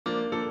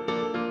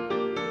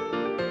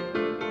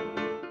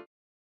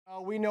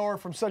We know her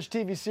from such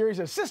TV series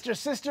as Sister,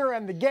 Sister,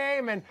 and The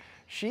Game, and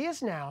she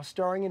is now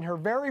starring in her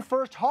very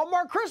first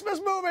Hallmark Christmas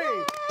movie.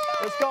 Yay!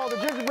 It's called The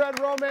Gingerbread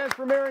Romance,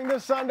 premiering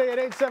this Sunday at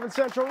 8, 7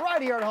 Central,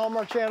 right here on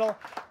Hallmark Channel.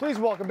 Please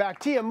welcome back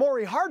Tia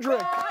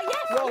Mowry-Hardrict. Yes,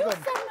 welcome. you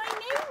said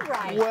my name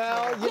right.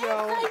 Well, you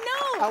know, I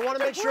know. I want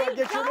to make sure I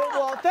get your name.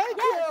 Well, thank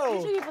you.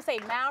 Usually people say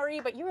Mowry,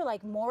 but you were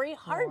like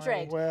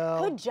Mowry-Hardrict.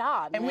 Well, good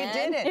job, and man. we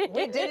did it.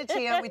 We did it,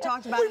 Tia. We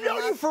talked about it. We've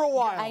known you for a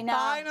while. I know.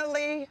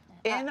 Finally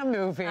in a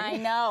movie. I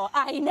know.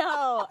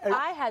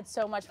 I had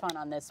so much fun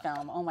on this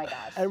film. Oh my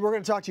gosh. And we're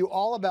going to talk to you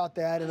all about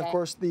that, and of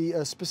course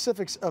the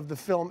specifics of the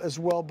film as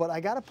well. But I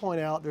got to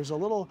point out, there's a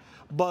little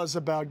buzz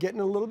about getting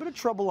in a little bit of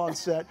trouble on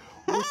set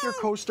with your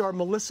co-star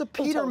Melissa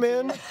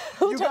Peterman.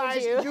 Who told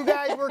you? You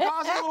guys were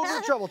causing a little bit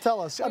of trouble.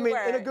 Tell us. I mean,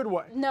 in a good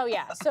way. No,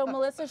 yeah. So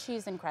Melissa,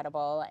 she's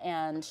incredible,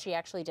 and she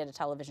actually did a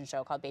television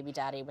show called Baby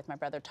Daddy with my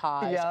brother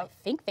Taj. Yep. I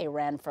think they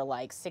ran for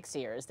like 6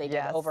 years. They did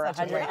Yes, over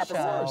such a 100 great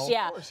episodes. show.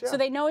 Yeah. Of course, yeah. So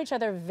they know each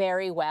other very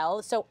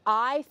well. So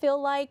I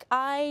feel like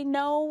I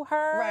know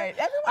her. Right.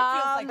 Everyone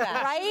feels like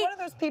that. Right? She's one of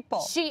those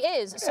people. She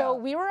is. So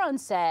we were on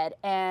set,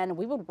 and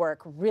we would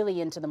work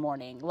really into the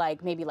morning,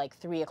 like maybe like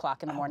 3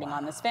 o'clock in the morning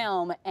on this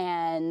film,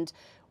 and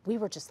we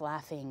were just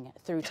laughing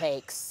through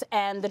takes.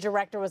 And the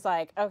director was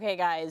like, okay,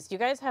 guys, you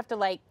guys have to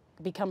like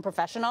become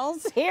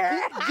professionals here.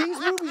 These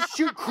movies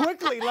shoot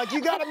quickly. Like,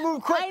 you got to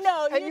move quick. I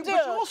know, and you do.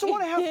 But you also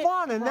want to have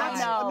fun, and that's,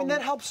 I mean,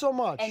 that helps so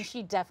much. And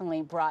she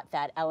definitely brought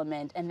that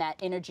element and that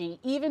energy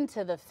even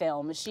to the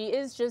film. She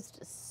is just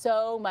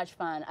so much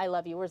fun. I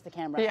love you. Where's the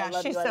camera? Yeah, I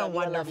love she's you. I so love you.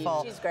 I love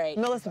wonderful. you. She's great.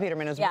 Melissa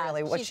Peterman is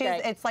really what she's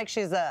great. It's like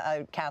she's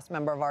a cast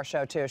member of our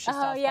show too. She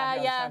stars yeah, all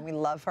the time. We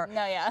love her.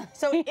 No, yeah.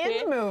 So in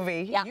the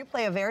movie, you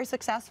play a very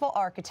successful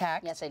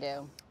architect. Yes, I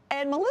do.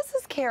 And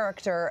Melissa's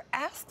character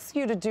asks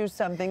you to do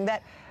something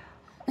that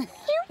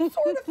you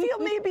sort of feel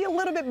maybe a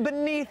little bit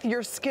beneath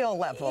your skill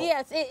level.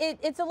 Yes,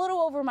 it's a little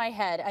over my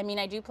head. I mean,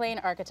 I do play an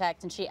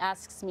architect, and she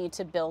asks me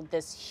to build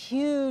this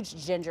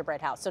huge gingerbread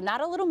house. So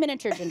not a little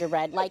miniature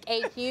gingerbread, like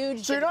a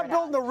huge So you're not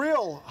building the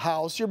real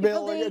house, you're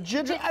building a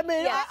ginger. I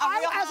mean,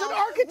 as an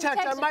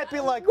architect, I might be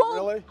like,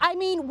 really? I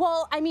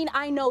mean,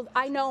 I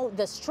know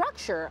the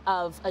structure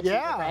of a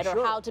gingerbread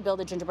or how to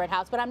build a gingerbread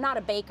house, but I'm not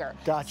a baker.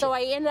 Gotcha. So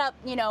I ended up,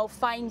 you know,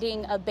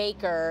 finding a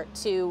baker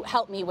to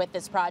help me with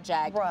this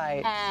project.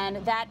 Right. And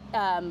that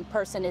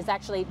person is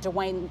actually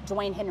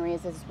Dwayne Henry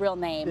is his real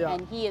name,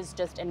 and he is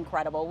just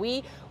incredible.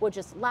 We would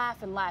just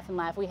laugh and laugh and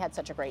laugh. We had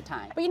such a great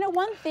time. But you know,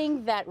 one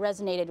thing that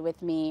resonated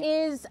with me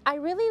is I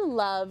really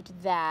loved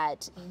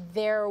that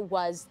there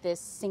was this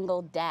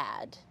single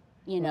dad,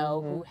 you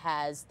know, who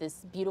has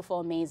this beautiful,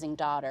 amazing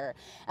daughter.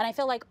 And I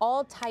feel like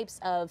all types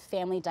of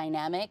family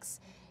dynamics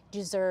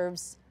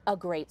deserves a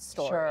great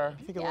story. Sure.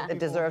 It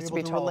deserves to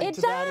be told. It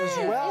does.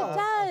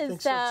 I think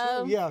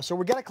so too. Yeah, so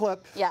we got a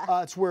clip.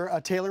 Yeah. It's where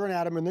Taylor and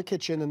Adam are in the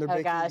kitchen, and they're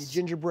baking these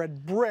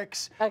gingerbread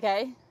bricks.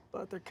 Okay.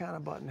 But they're kind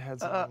of butting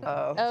heads on.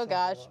 Oh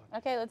gosh.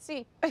 Okay, let's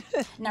see.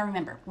 Now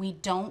remember, we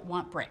don't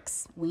want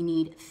bricks. We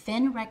need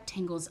thin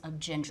rectangles of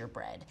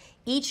gingerbread,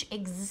 each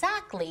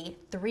exactly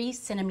 3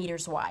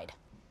 centimeters wide.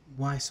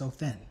 Why so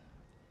thin?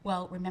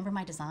 Well, remember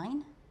my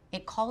design?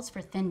 It calls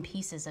for thin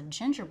pieces of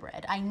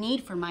gingerbread. I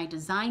need for my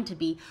design to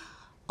be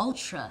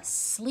ultra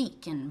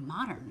sleek and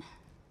modern.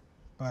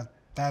 But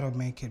that'll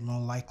make it more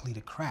likely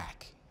to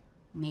crack.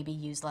 Maybe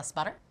use less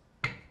butter?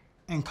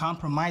 And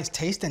compromise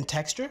taste and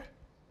texture?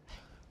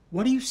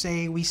 What do you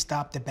say we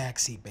stop the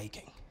backseat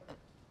baking?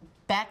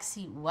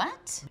 Backseat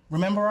what?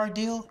 Remember our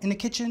deal in the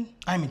kitchen?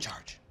 I'm in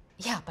charge.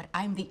 Yeah, but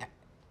I'm the... Do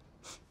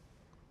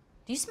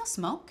you smell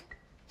smoke?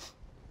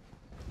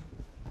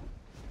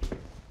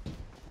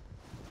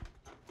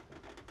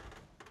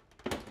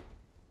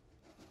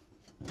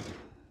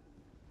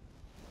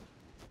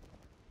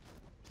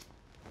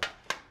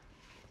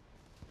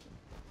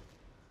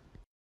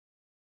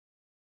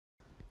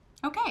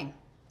 Okay,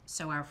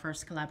 so our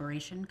first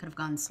collaboration could have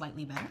gone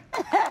slightly better.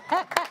 I'm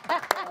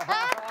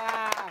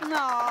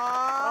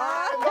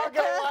not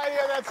gonna lie to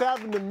you, that's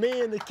happened to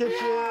me in the kitchen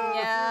a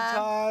few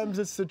times.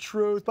 It's the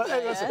truth. But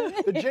hey, listen,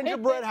 the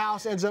gingerbread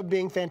house ends up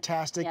being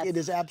fantastic. It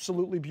is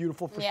absolutely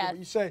beautiful for sure.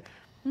 You say,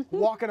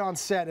 walking on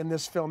set in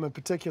this film in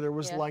particular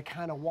was like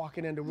kind of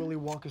walking into Willy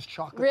Wonka's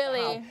chocolate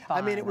Really?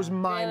 I mean, it was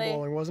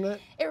mind-blowing, wasn't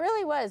it? It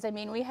really was. I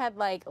mean, we had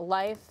like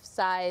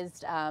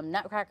life-sized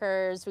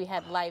nutcrackers. We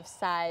had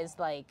life-sized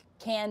like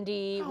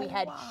candy. We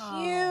had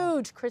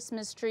huge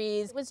Christmas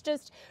trees. It was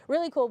just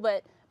really cool.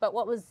 But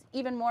what was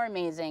even more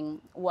amazing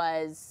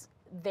was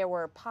there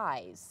were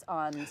pies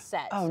on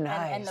set. Oh,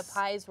 nice. And the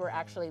pies were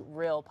actually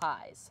real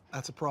pies.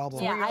 That's a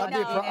problem. Yeah, I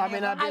know.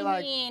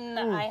 I'd be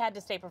I had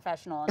to stay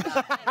professional and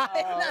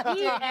not,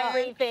 eat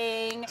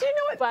everything. Do you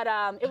know what? But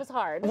it was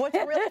hard. What's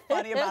really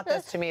funny about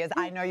this to me is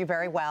I know you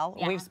very well.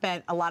 We've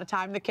spent a lot of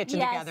time in the kitchen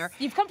together.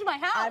 You've come to my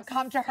house. I've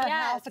come to her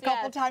house a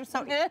couple times.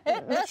 So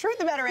the truth of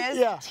the matter is,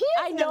 Tia's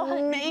I know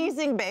an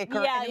amazing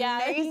baker, an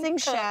amazing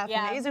chef,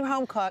 amazing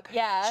home cook.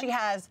 Yeah. She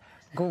has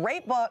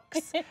great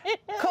books,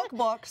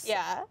 cookbooks.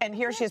 Yeah. And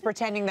here she is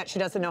pretending that she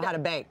doesn't know how to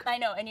bake. I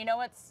know, and you know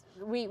what's,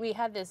 we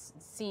had this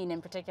scene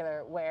in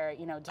particular where,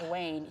 you know,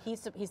 Dwayne,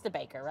 he's the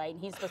baker, right?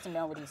 And he's supposed to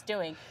know what he's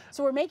doing.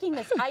 So we're making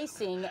this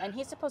icing, and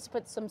he's supposed to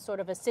put some sort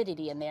of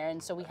acidity in there,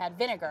 and so we had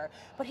vinegar.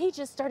 But he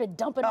just started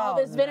dumping all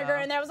this vinegar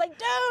in there. I was like,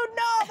 dude,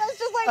 no, that's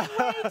just like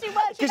way too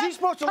much. Because he's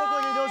supposed to look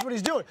like he knows what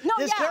he's doing. No,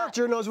 His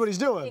character knows what he's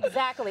doing.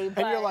 Exactly.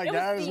 But And you're like,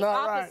 that is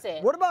not opposite.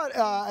 right. What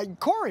about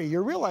Corey,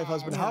 your real life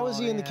husband? How is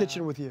he in the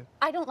kitchen with you?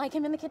 I don't like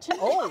him in the kitchen.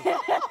 Oh,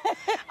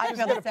 I feel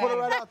gotta put it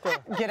right out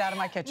there. Get out of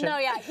my kitchen. No,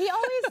 yeah, he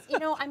always, you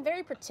know, I'm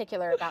very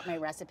particular about my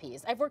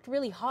recipes. I've worked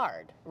really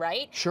hard,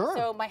 right? Sure.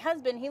 So my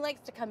husband, he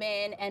likes to come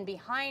in and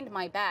behind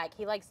my back,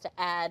 he likes to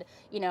add,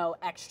 you know,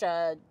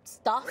 extra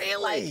stuff,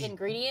 like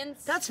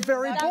ingredients. That's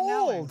very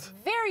bold.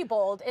 Very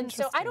bold. And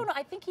so I don't know,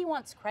 I think he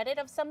wants credit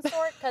of some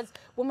sort, because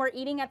when we're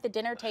eating at the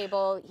dinner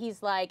table,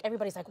 he's like,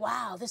 everybody's like,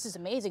 wow, this is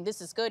amazing,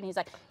 this is good. And he's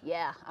like,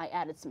 yeah, I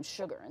added some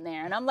sugar in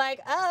there. And I'm like,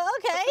 oh,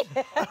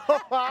 okay.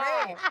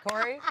 Great,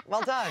 Corey.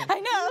 Well done. I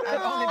know.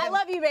 I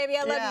love you, baby.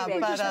 I love you,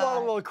 baby. Just want a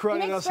little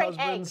credit, He us makes great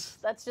husbands. eggs.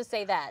 Let's just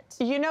say that.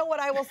 You know what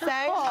I will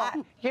say?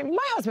 My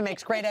husband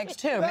makes great eggs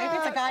too. Maybe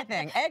it's a guy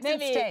thing. Eggs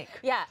and steak.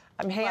 Yeah.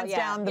 I'm hands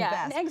down the best.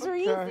 And eggs are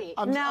easy.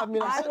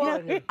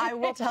 I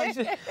will tell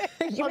you.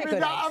 You make good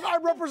eggs.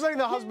 I'm representing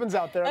the husbands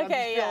out there.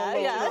 Okay,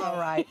 yeah. All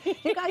right.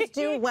 You guys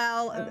do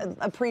well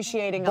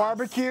appreciating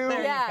barbecue.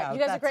 Us. Yeah, you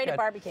guys are great at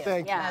barbecue.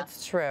 Thank you.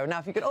 That's true. Now,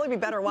 if you could only be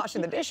better at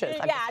washing the dishes.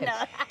 I'm just kidding.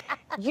 No.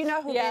 You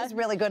know who is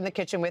really good in the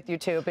kitchen with you,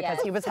 too,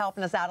 because he was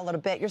helping us out a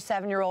little bit. Your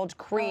 7-year-old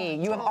Cree.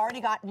 You have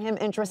already gotten him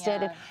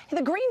interested in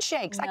the green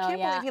shakes. I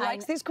can't believe he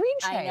likes these green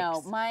shakes. I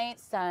know. My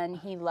son,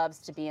 he loves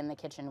to be in the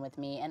kitchen with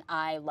me, and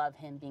I love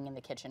him being in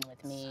the kitchen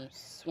with me.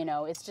 You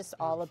know, it's just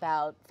all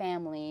about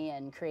family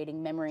and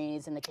creating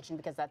memories in the kitchen,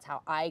 because that's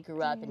how I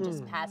grew up, and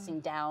just passing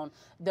down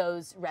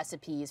those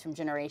recipes from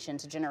generation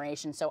to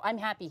generation. So I'm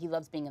happy he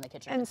loves being in the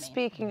kitchen with me. And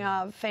speaking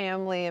of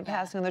family and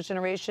passing on those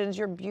generations,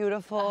 your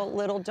beautiful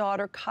little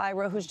daughter,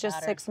 Kyra, who's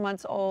just 6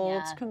 months old.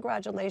 Yeah.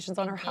 Congratulations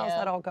on her. How's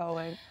that all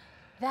going?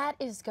 That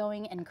is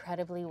going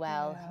incredibly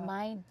well. Yeah.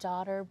 My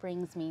daughter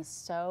brings me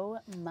so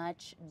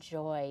much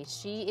joy.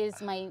 She is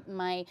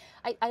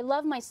I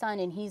love my son,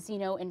 and he's, you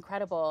know,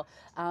 incredible.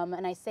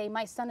 And I say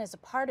my son is a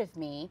part of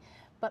me,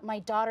 but my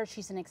daughter,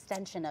 she's an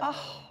extension of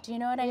me. Do you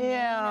know what I mean?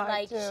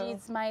 Like,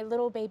 she's my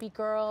little baby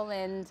girl,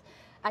 and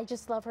I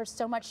just love her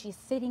so much. She's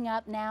sitting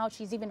up now.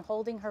 She's even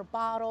holding her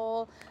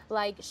bottle.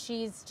 Like,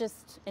 she's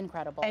just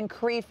incredible. And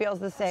Cree feels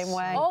the same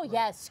way. Oh,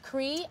 yes.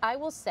 Cree, I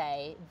will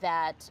say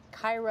that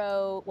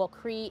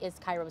Cree is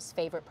Cairo's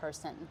favorite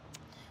person.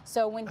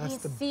 So when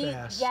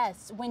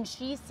when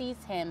she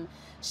sees him,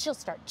 she'll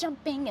start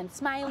jumping and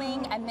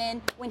smiling. And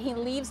then when he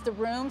leaves the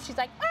room, she's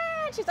like,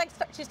 ah,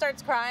 she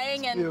starts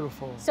crying. It's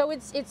beautiful. So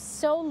it's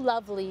so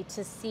lovely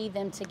to see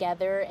them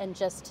together, and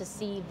just to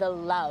see the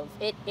love.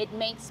 It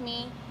makes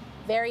me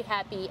very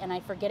happy, and I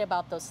forget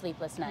about those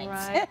sleepless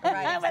nights.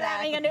 Right. With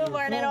having a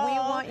newborn at all. We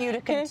want you to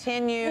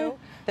continue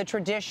the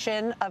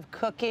tradition of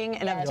cooking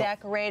and of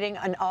decorating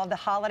and all the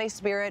holiday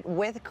spirit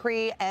with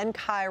Cree and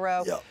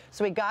Cairo.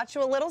 So we got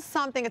you a little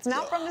something. It's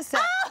not from the set.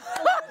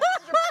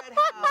 Gingerbread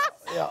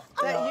house.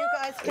 That you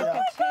guys can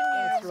continue.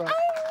 That's right.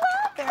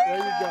 There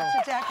you go.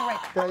 To decorate.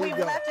 There you We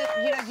go. left it,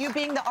 you know, you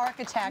being the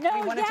architect,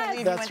 we wanted to leave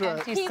you That's an right.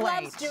 empty He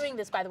slate. loves doing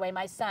this, by the way.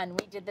 My son,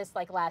 we did this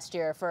like last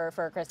year for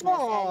Christmas,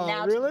 Oh, and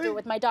now really? to do it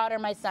with my daughter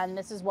and my son.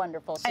 This is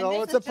wonderful. So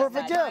And it's this a is just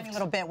perfect tiny gift.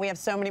 little bit. We have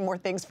so many more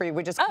things for you.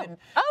 We just couldn't.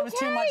 It was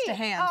too much to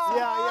hand.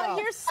 Oh,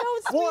 you're so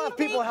sweet. We'll have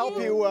people help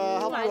you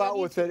out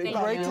with it. Thank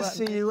Great you. to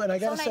see you, and I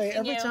gotta So say, nice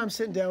every seeing time you.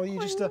 sitting down with you,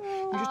 you just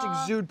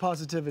exude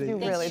positivity. You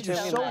really It's do.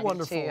 just We so love you,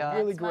 wonderful, Tia.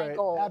 really That's my great.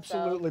 goal, so-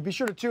 Absolutely. Be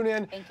sure to tune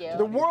in Thank you. to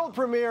the world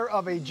premiere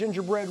of A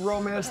Gingerbread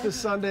Romance this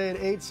Sunday at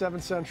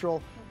 8/7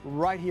 Central,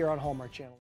 right here on Hallmark Channel.